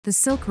The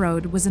Silk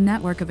Road was a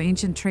network of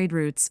ancient trade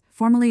routes,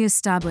 formally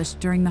established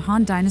during the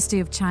Han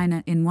Dynasty of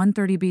China in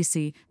 130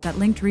 BC, that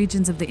linked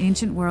regions of the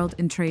ancient world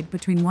in trade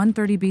between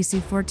 130 BC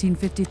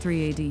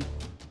 1453 AD.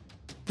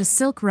 The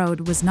Silk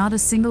Road was not a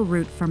single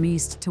route from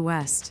east to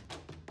west.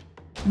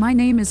 My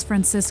name is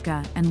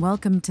Francisca, and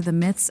welcome to the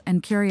Myths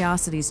and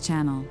Curiosities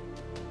channel.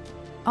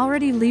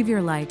 Already leave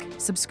your like,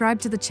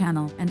 subscribe to the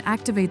channel, and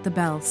activate the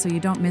bell so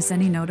you don't miss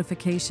any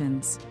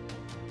notifications.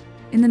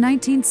 In the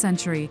 19th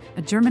century,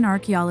 a German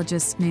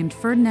archaeologist named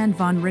Ferdinand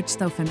von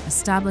Richthofen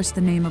established the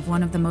name of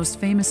one of the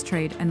most famous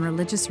trade and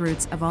religious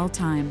routes of all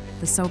time,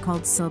 the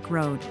so-called Silk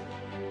Road.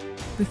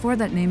 Before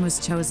that name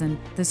was chosen,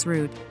 this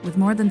route, with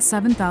more than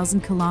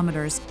 7,000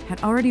 kilometers,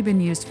 had already been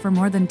used for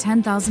more than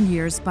 10,000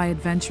 years by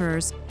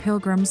adventurers,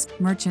 pilgrims,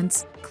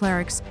 merchants,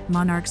 clerics,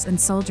 monarchs and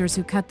soldiers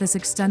who cut this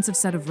extensive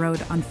set of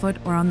road on foot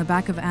or on the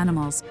back of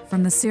animals,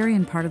 from the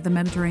Syrian part of the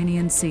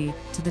Mediterranean Sea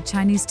to the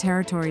Chinese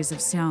territories of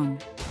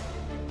Xiong.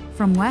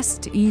 From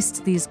west to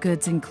east, these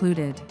goods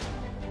included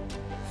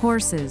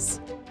horses,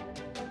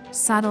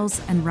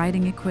 saddles and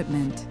riding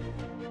equipment,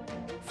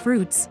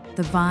 fruits,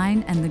 the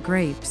vine and the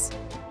grapes,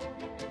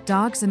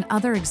 dogs and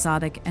other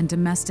exotic and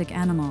domestic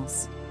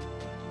animals,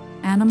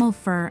 animal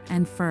fur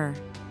and fur,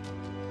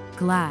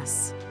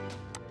 glass,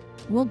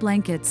 wool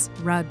blankets,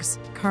 rugs,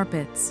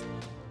 carpets,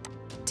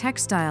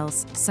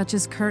 textiles such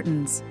as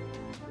curtains,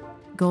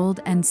 gold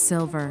and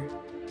silver,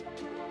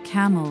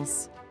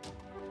 camels,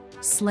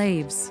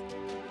 slaves,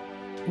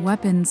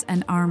 weapons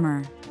and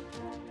armor.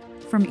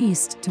 From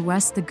east to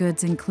west, the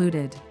goods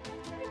included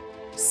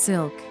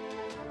silk,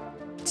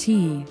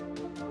 tea,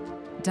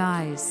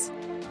 dyes,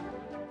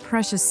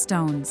 precious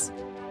stones,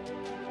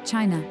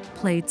 china,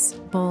 plates,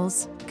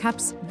 bowls,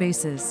 cups,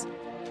 vases,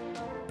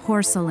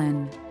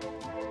 porcelain,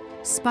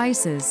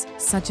 spices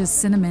such as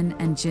cinnamon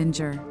and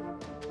ginger,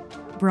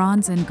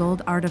 bronze and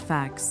gold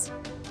artifacts,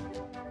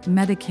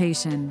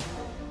 medication,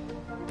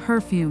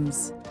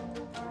 perfumes,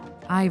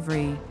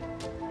 ivory,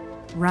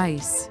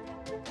 rice,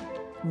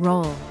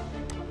 roll,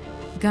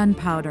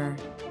 gunpowder.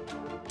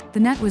 The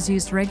net was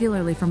used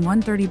regularly from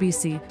 130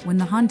 BC, when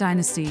the Han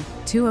Dynasty,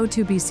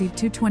 202 BC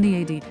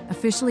 220 AD,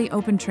 officially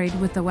opened trade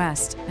with the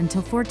West,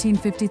 until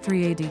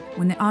 1453 AD,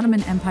 when the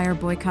Ottoman Empire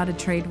boycotted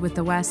trade with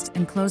the West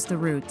and closed the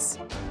routes.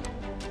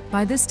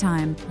 By this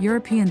time,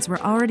 Europeans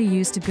were already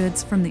used to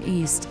goods from the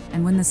East,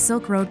 and when the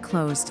Silk Road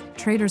closed,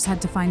 traders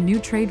had to find new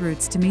trade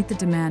routes to meet the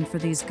demand for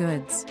these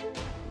goods.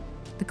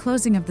 The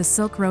closing of the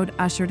Silk Road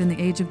ushered in the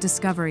Age of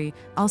Discovery,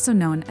 also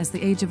known as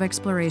the Age of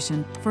Exploration,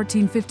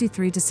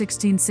 1453 to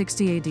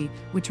 1660 AD,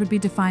 which would be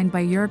defined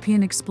by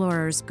European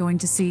explorers going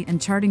to sea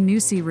and charting new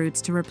sea routes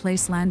to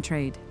replace land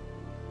trade.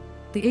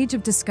 The Age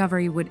of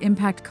Discovery would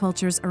impact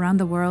cultures around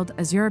the world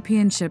as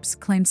European ships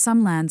claimed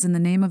some lands in the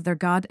name of their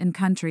god and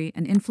country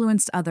and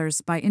influenced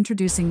others by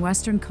introducing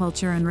Western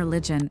culture and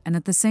religion, and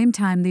at the same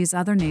time these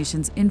other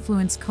nations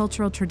influenced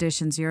cultural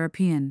traditions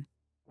European.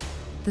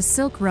 The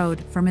Silk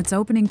Road, from its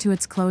opening to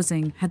its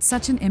closing, had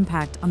such an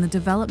impact on the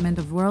development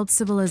of world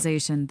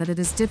civilization that it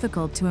is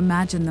difficult to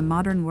imagine the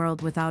modern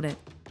world without it.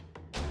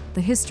 The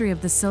history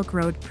of the Silk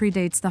Road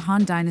predates the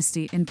Han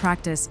Dynasty in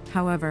practice,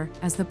 however,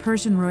 as the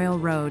Persian Royal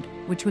Road,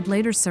 which would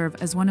later serve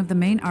as one of the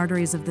main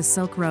arteries of the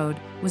Silk Road,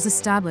 was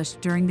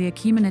established during the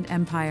Achaemenid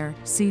Empire,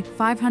 c.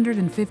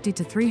 550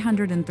 to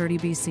 330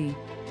 BC.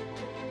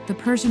 The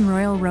Persian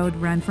Royal Road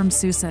ran from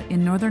Susa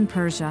in northern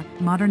Persia,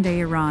 modern-day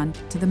Iran,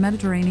 to the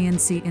Mediterranean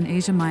Sea in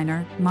Asia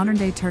Minor,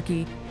 modern-day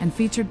Turkey, and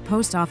featured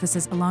post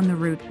offices along the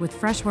route with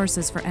fresh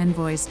horses for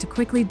envoys to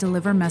quickly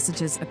deliver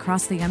messages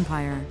across the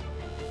empire.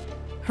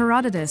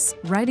 Herodotus,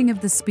 writing of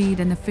the speed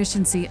and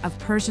efficiency of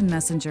Persian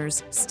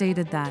messengers,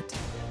 stated that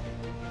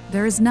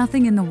there is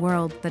nothing in the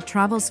world that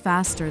travels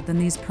faster than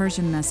these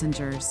Persian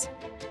messengers.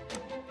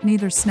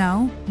 Neither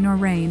snow, nor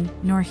rain,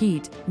 nor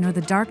heat, nor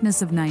the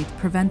darkness of night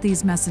prevent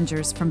these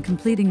messengers from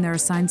completing their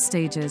assigned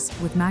stages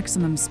with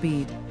maximum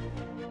speed.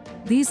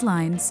 These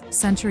lines,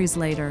 centuries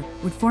later,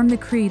 would form the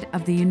creed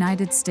of the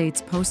United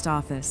States Post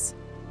Office.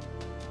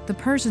 The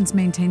Persians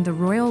maintained the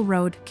Royal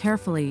Road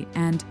carefully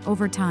and,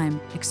 over time,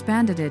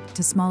 expanded it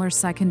to smaller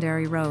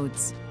secondary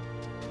roads.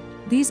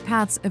 These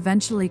paths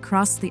eventually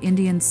crossed the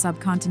Indian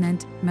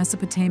subcontinent,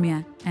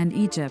 Mesopotamia, and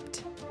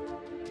Egypt.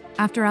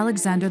 After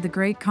Alexander the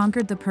Great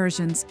conquered the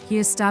Persians, he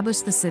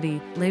established the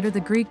city, later the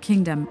Greek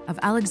kingdom, of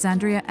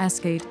Alexandria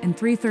Eskate in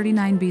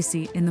 339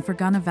 BC in the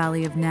Fergana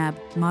Valley of Nab,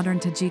 modern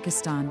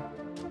Tajikistan.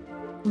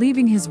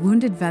 Leaving his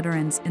wounded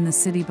veterans in the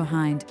city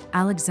behind,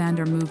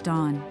 Alexander moved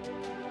on.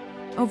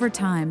 Over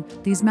time,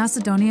 these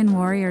Macedonian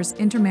warriors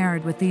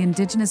intermarried with the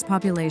indigenous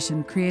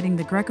population, creating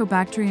the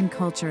Greco-Bactrian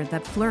culture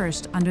that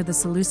flourished under the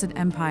Seleucid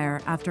Empire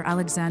after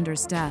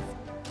Alexander's death.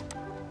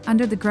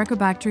 Under the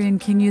Greco-Bactrian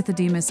king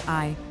Euthydemus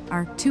I,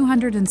 r.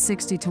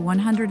 260 to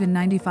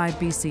 195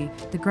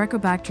 BC, the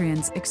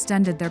Greco-Bactrians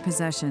extended their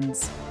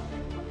possessions.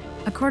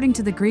 According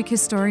to the Greek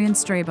historian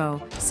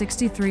Strabo,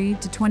 63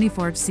 to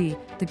 24 c,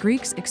 the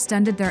Greeks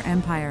extended their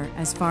empire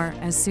as far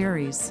as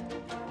Ceres.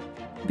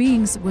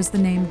 Beings was the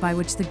name by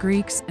which the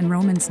Greeks and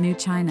Romans knew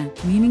China,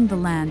 meaning the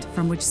land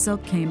from which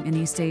silk came in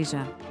East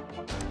Asia.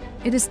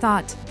 It is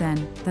thought,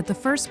 then, that the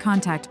first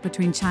contact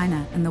between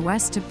China and the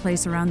West took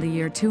place around the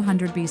year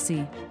 200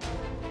 BC.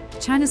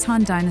 China's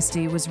Han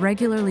Dynasty was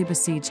regularly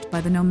besieged by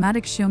the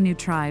nomadic Xiongnu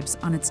tribes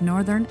on its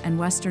northern and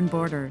western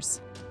borders.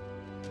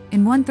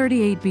 In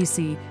 138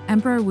 BC,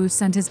 Emperor Wu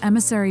sent his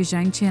emissary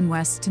Zhang Qian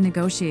west to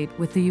negotiate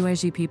with the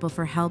Yuezhi people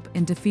for help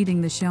in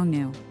defeating the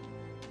Xiongnu.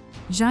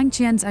 Zhang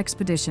Qian's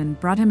expedition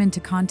brought him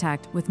into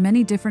contact with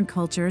many different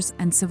cultures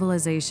and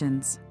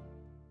civilizations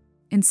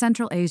in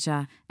Central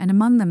Asia, and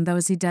among them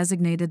those he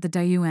designated the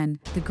Daiyuan,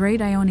 the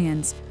Great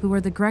Ionians, who were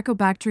the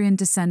Greco-Bactrian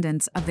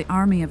descendants of the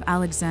army of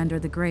Alexander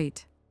the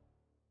Great.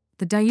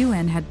 The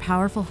Daiyuan had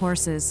powerful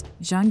horses,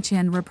 Zhang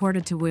Qian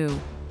reported to Wu,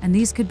 and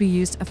these could be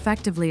used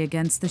effectively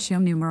against the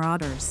Xiongnu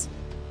marauders.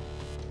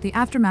 The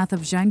aftermath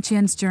of Zhang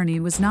Qian's journey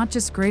was not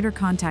just greater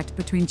contact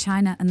between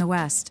China and the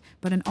West,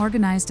 but an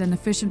organized and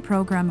efficient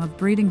program of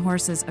breeding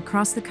horses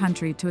across the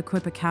country to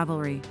equip a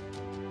cavalry.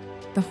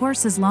 The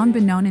horse has long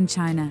been known in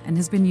China and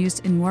has been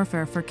used in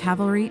warfare for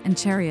cavalry and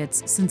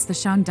chariots since the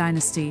Shang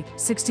Dynasty,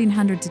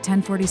 1600 to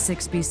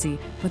 1046 BC,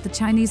 but the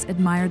Chinese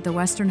admired the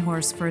Western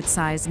horse for its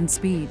size and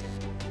speed.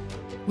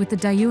 With the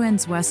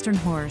Daiyuan's Western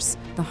horse,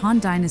 the Han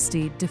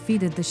Dynasty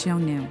defeated the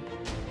Xiongnu.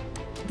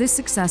 This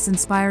success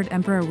inspired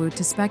Emperor Wu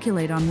to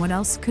speculate on what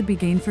else could be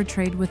gained for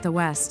trade with the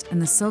West,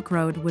 and the Silk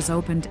Road was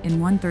opened in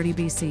 130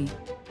 BC.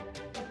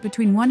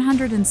 Between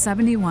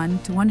 171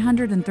 to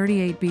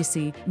 138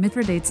 BC,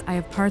 Mithridates I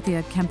of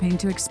Parthia campaigned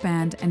to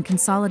expand and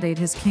consolidate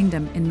his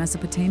kingdom in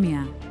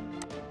Mesopotamia.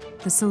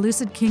 The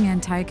Seleucid king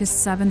Antiochus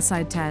VII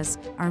Sides,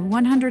 r.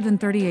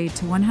 138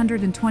 to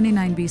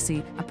 129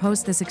 BC,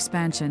 opposed this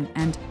expansion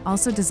and,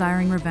 also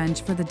desiring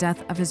revenge for the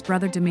death of his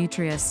brother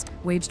Demetrius,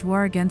 waged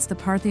war against the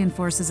Parthian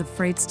forces of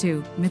Phraates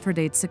II,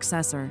 Mithridates'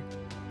 successor.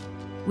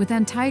 With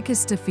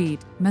Antiochus' defeat,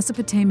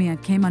 Mesopotamia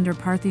came under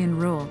Parthian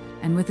rule,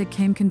 and with it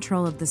came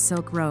control of the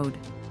Silk Road.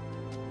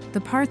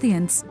 The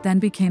Parthians then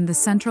became the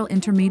central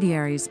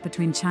intermediaries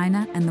between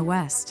China and the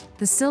West.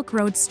 The Silk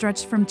Road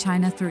stretched from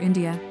China through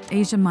India,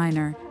 Asia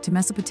Minor, to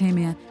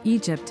Mesopotamia,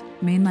 Egypt,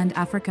 mainland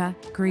Africa,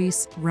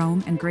 Greece,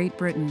 Rome, and Great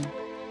Britain.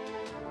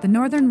 The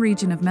northern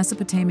region of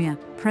Mesopotamia,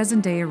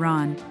 present-day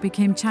Iran,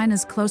 became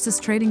China's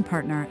closest trading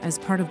partner as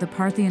part of the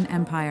Parthian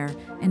Empire,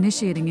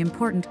 initiating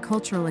important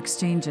cultural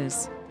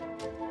exchanges.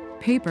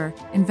 Paper,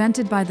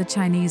 invented by the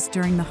Chinese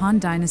during the Han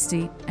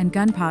Dynasty, and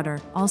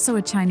gunpowder, also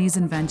a Chinese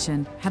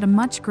invention, had a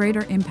much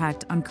greater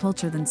impact on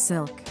culture than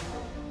silk.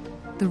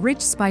 The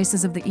rich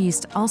spices of the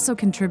East also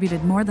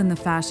contributed more than the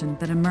fashion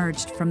that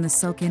emerged from the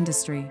silk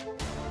industry.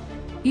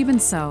 Even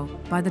so,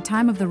 by the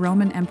time of the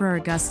Roman Emperor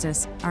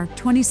Augustus, r.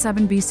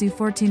 27 BC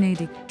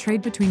 1480,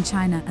 trade between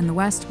China and the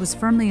West was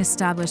firmly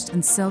established,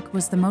 and silk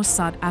was the most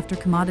sought-after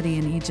commodity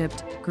in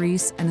Egypt,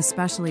 Greece, and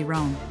especially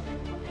Rome.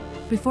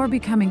 Before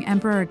becoming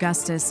Emperor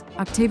Augustus,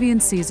 Octavian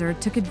Caesar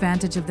took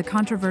advantage of the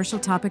controversial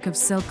topic of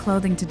silk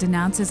clothing to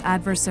denounce his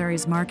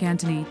adversaries Mark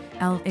Antony,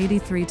 L.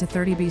 83 to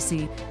 30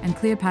 BC, and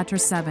Cleopatra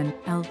VII,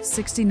 L.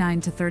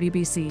 69 to 30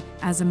 BC,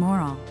 as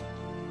immoral.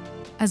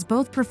 As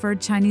both preferred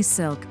Chinese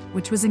silk,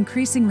 which was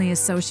increasingly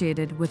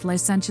associated with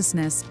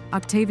licentiousness,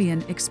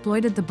 Octavian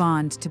exploited the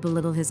bond to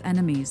belittle his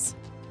enemies.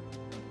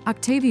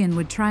 Octavian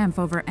would triumph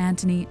over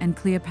Antony and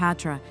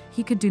Cleopatra.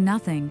 He could do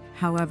nothing,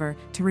 however,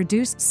 to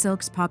reduce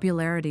silk's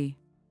popularity.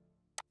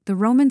 The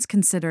Romans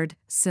considered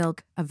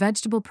silk a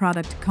vegetable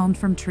product combed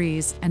from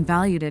trees and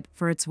valued it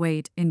for its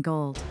weight in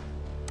gold.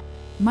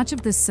 Much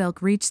of this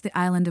silk reached the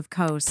island of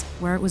Kos,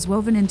 where it was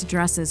woven into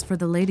dresses for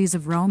the ladies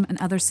of Rome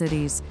and other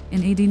cities.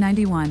 In AD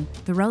 91,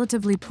 the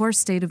relatively poor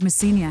state of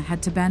Messenia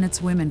had to ban its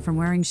women from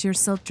wearing sheer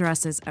silk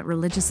dresses at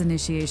religious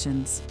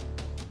initiations.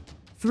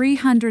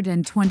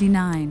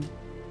 329.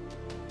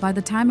 By the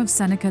time of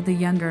Seneca the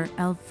Younger,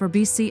 L. 4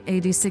 BC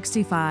AD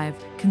 65,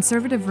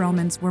 conservative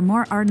Romans were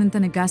more ardent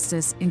than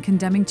Augustus in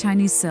condemning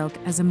Chinese silk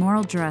as a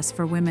moral dress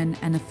for women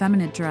and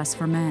effeminate dress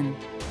for men.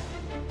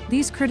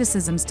 These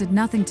criticisms did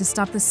nothing to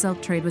stop the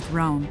silk trade with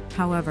Rome.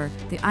 However,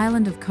 the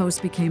island of Kos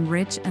became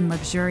rich and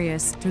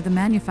luxurious through the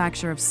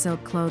manufacture of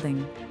silk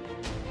clothing.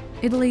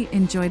 Italy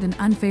enjoyed an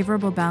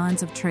unfavorable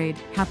balance of trade,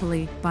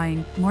 happily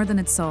buying more than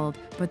it sold,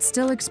 but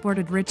still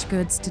exported rich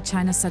goods to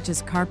China such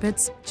as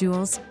carpets,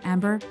 jewels,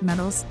 amber,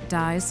 metals,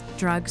 dyes,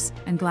 drugs,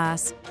 and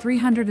glass.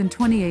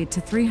 328 to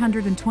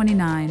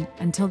 329,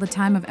 until the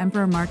time of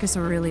Emperor Marcus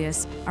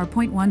Aurelius, r.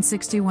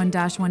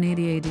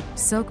 161-180 AD,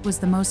 silk was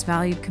the most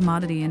valued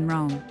commodity in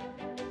Rome.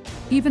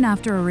 Even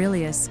after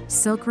Aurelius,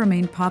 silk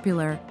remained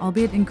popular,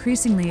 albeit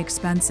increasingly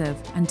expensive,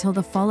 until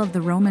the fall of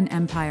the Roman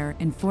Empire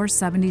in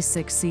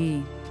 476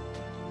 CE.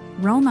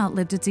 Rome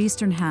outlived its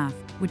eastern half,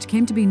 which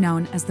came to be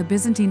known as the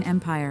Byzantine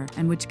Empire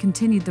and which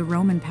continued the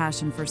Roman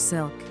passion for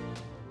silk.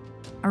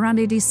 Around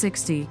AD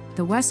 60,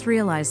 the West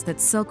realized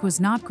that silk was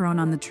not grown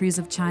on the trees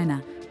of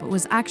China, but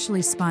was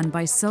actually spun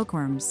by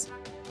silkworms.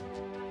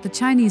 The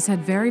Chinese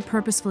had very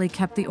purposefully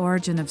kept the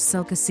origin of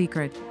silk a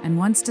secret, and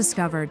once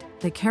discovered,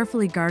 they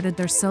carefully guarded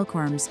their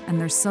silkworms and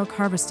their silk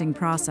harvesting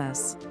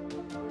process.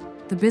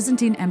 the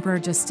Byzantine Emperor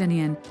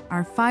Justinian,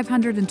 r.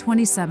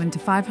 527 to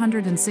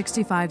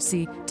 565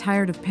 c.,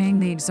 tired of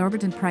paying the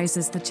exorbitant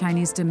prices the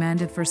Chinese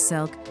demanded for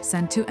silk,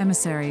 sent two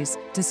emissaries,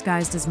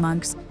 disguised as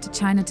monks, to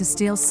China to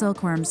steal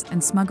silkworms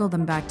and smuggle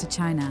them back to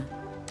China.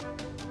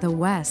 The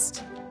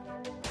West.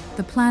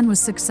 The plan was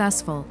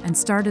successful and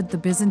started the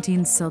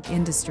Byzantine silk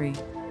industry.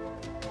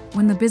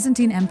 When the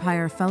Byzantine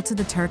Empire fell to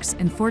the Turks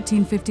in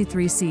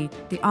 1453 c.,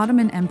 the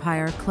Ottoman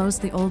Empire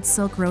closed the old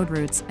Silk Road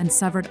routes and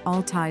severed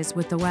all ties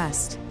with the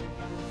West.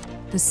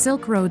 The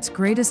Silk Road's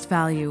greatest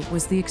value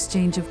was the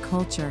exchange of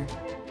culture.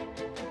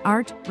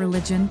 Art,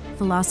 religion,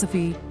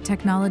 philosophy,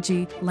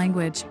 technology,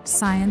 language,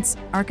 science,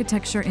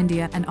 architecture,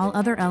 India, and all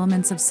other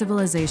elements of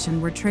civilization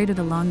were traded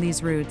along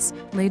these routes,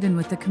 laden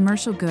with the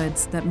commercial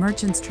goods that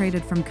merchants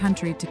traded from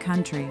country to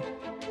country.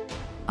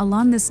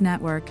 Along this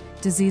network,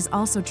 disease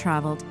also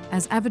traveled,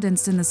 as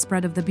evidenced in the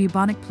spread of the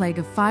bubonic plague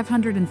of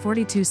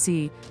 542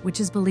 c., which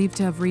is believed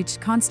to have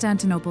reached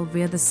Constantinople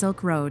via the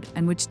Silk Road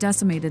and which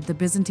decimated the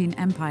Byzantine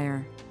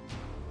Empire.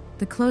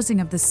 The closing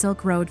of the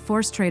Silk Road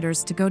forced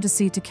traders to go to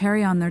sea to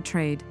carry on their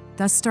trade,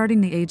 thus starting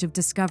the Age of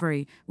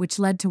Discovery, which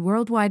led to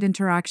worldwide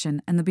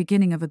interaction and the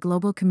beginning of a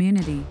global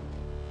community.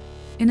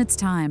 In its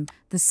time,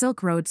 the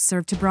Silk Road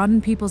served to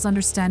broaden people's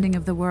understanding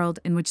of the world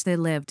in which they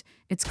lived.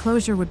 Its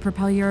closure would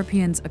propel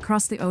Europeans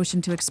across the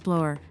ocean to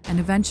explore, and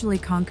eventually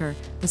conquer,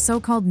 the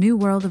so-called New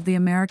World of the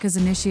Americas,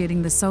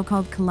 initiating the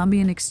so-called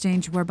Columbian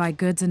Exchange, whereby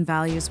goods and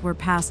values were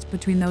passed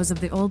between those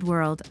of the Old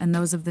World and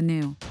those of the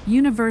New,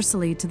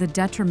 universally to the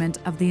detriment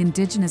of the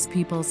indigenous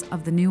peoples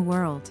of the New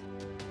World.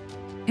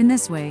 In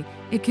this way,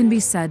 it can be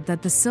said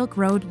that the Silk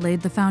Road laid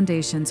the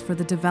foundations for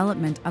the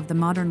development of the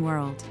modern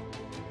world.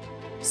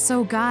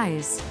 So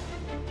guys,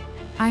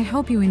 I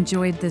hope you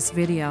enjoyed this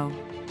video.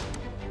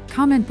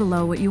 Comment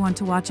below what you want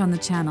to watch on the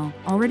channel.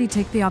 Already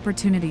take the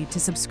opportunity to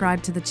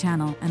subscribe to the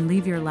channel and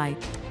leave your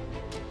like.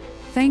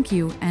 Thank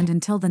you, and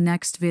until the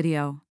next video.